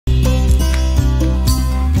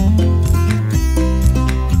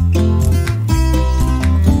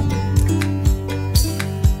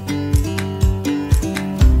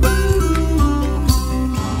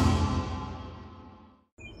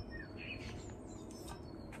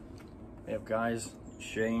Hey up guys, it's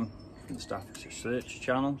Shane from the Staffordshire Searcher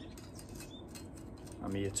channel.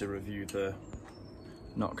 I'm here to review the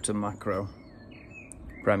Nokta Makro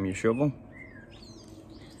Premier shovel.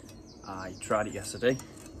 I tried it yesterday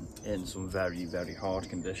in some very hard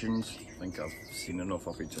conditions. I think I've seen enough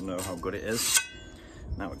of it to know how good it is.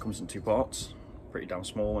 Now it comes in two parts, pretty damn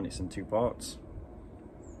small when it's in two parts.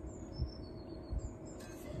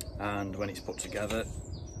 And when it's put together,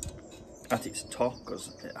 at its top,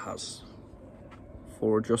 because it has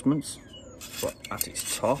 4 adjustments, but at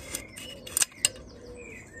its top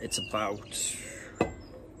it's about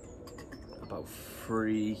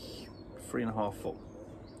 3.5 foot.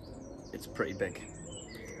 It's pretty big,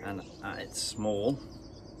 and at its small,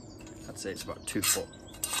 I'd say it's about 2 foot.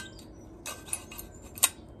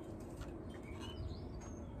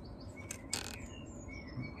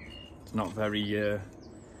 It's not very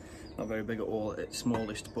big at all. It's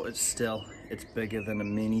smallest, but it's bigger than a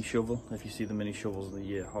mini shovel. If you see the mini shovels in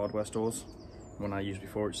the hardware stores, one I used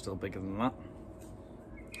before, it's still bigger than that.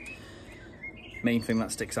 Main thing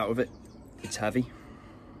that sticks out of it, it's heavy,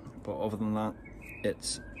 but other than that,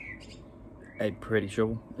 it's a pretty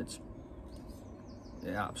shovel. It's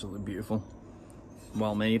absolutely beautiful,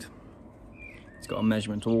 well made. It's got a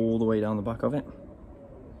measurement all the way down the back of it.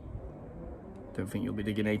 Don't think you'll be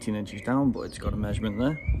digging 18 inches down, but it's got a measurement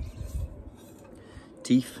there.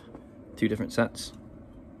 Teeth, 2 different sets,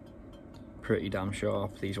 pretty damn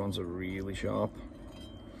sharp. These ones are really sharp.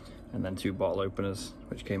 And then 2 bottle openers,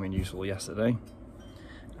 which came in useful yesterday.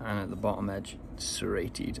 And at the bottom edge,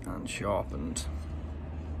 serrated and sharpened.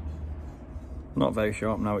 Not very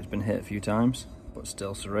sharp now, it's been hit a few times, but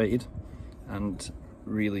still serrated, and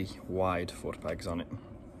really wide foot pegs on it.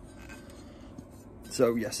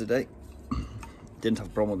 So yesterday, didn't have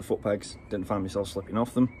a problem with the foot pegs, didn't find myself slipping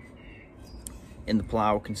off them. In the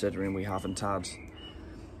plough, considering we've had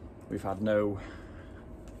no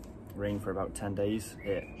rain for about 10 days,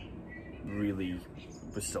 it really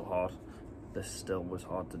was still hard. This still was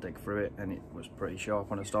hard to dig through it, and it was pretty sharp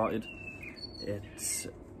when I started. It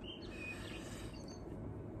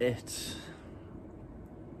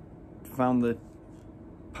found the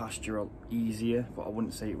pasture easier, but I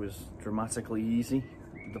wouldn't say it was dramatically easy.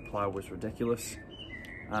 The plough was ridiculous,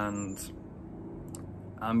 and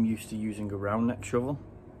I'm used to using a round neck shovel,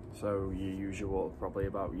 so you use your water probably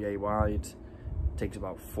about yay wide. It takes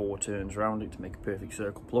about 4 turns round it to make a perfect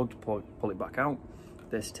circle plug to pull it back out.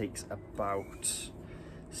 This takes about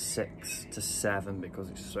 6 to 7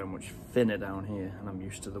 because it's so much thinner down here, and I'm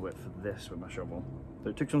used to the width of this with my shovel.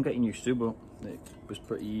 So it took some getting used to, but it was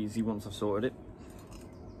pretty easy once I've sorted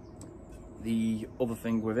it. The other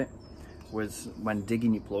thing with it was when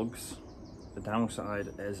digging your plugs, the downside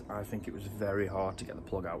is I think it was very hard to get the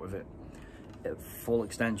plug out with it. At full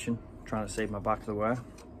extension, trying to save my back of the wear,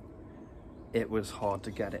 it was hard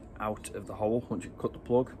to get it out of the hole. Once you cut the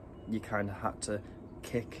plug, you kind of had to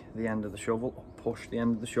kick the end of the shovel or push the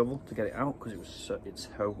end of the shovel to get it out, because it's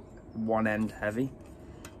so one end heavy.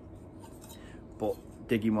 But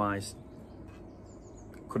digging wise,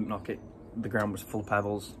 couldn't knock it. The ground was full of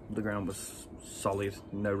pebbles, the ground was solid,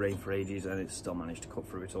 no rain for ages, and it still managed to cut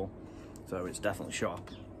through it all. So it's definitely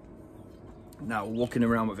sharp. Now looking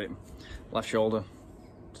around with it, left shoulder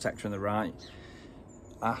detector on the right,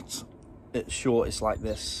 at its shortest like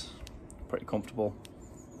this, pretty comfortable.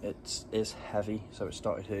 It is heavy, so it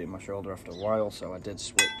started hurting my shoulder after a while, so I did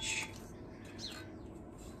switch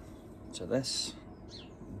to this.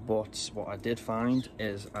 But what I did find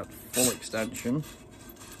is at full extension,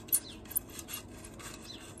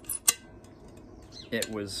 it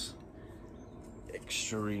was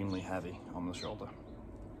extremely heavy on the shoulder,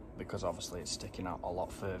 because obviously it's sticking out a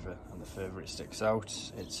lot further, and the further it sticks out,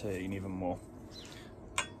 it's hurting even more.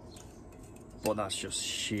 But that's just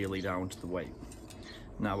sheerly down to the weight.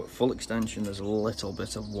 Now at full extension, there's a little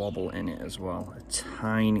bit of wobble in it as well, a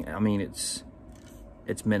tiny, I mean it's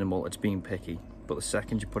minimal, it's being picky, but the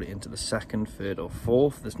second you put it into the 2nd, 3rd or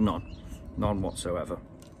 4th, there's none whatsoever.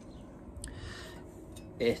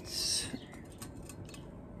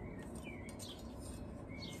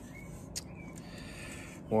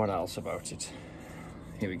 What else about it?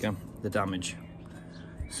 Here we go, the damage.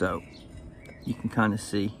 So you can kind of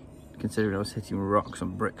see, considering I was hitting rocks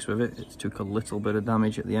and bricks with it, it took a little bit of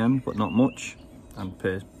damage at the end, but not much. And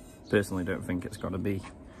personally don't think it's got to be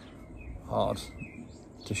hard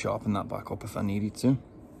to sharpen that back up if I needed to.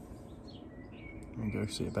 There you go,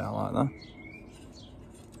 see a bit like that.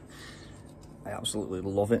 I absolutely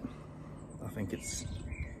love it. I think it's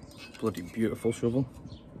a bloody beautiful shovel,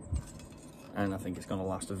 and I think it's going to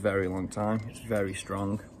last a very long time. It's very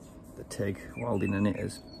strong. The TIG welding in it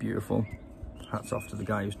is beautiful. Hats off to the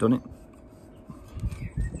guy who's done it.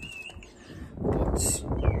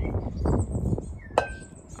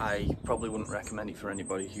 I probably wouldn't recommend it for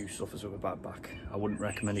anybody who suffers with a bad back. I wouldn't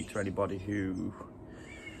recommend it to anybody who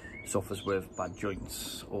suffers with bad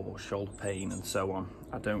joints or shoulder pain and so on.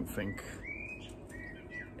 I don't think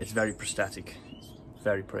it's very prosthetic, it's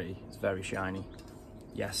very pretty, it's very shiny.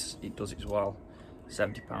 Yes, it does its well.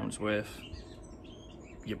 £70 worth.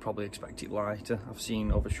 You'd probably expect it lighter. I've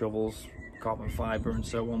seen other shovels, carbon fibre and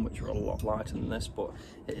so on, which are a lot lighter than this, but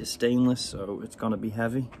it is stainless, so it's gonna be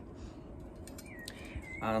heavy.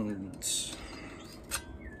 And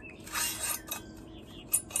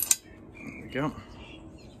there we go.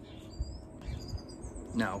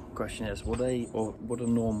 Now, question is, would a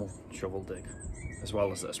normal shovel dig as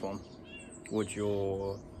well as this one? Would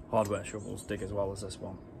your hardware shovels dig as well as this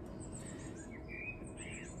one?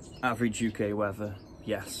 Average UK weather,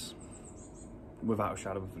 yes, without a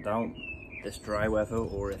shadow of a doubt. This dry weather,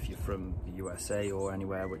 or if you're from the USA or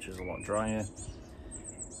anywhere which is a lot drier,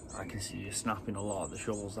 I can see you snapping a lot of the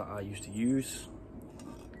shovels that I used to use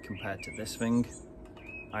compared to this thing.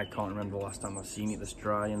 I can't remember the last time I've seen it this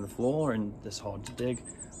dry in the floor and this hard to dig.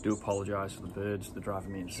 I do apologise for the birds, they're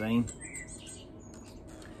driving me insane.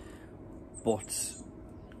 But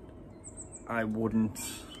I wouldn't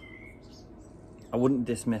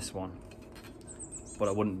dismiss one, but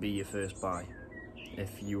I wouldn't be your first buy.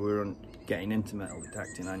 If you were getting into metal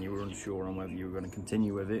detecting and you were unsure on whether you were going to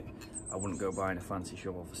continue with it, I wouldn't go buying a fancy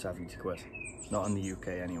shovel for 70 quid. Not in the UK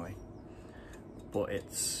anyway. But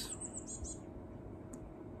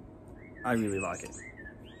I really like it.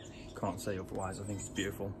 Can't say otherwise. I think it's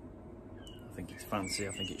beautiful. I think it's fancy,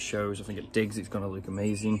 I think it shows, I think it digs, it's going to look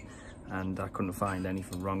amazing, and I couldn't find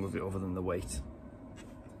anything wrong with it other than the weight.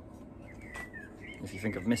 If you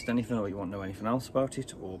think I've missed anything or you want to know anything else about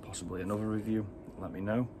it, or possibly another review, let me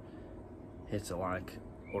know. Hit a like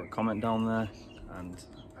or a comment down there, and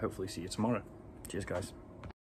hopefully see you tomorrow. Cheers guys.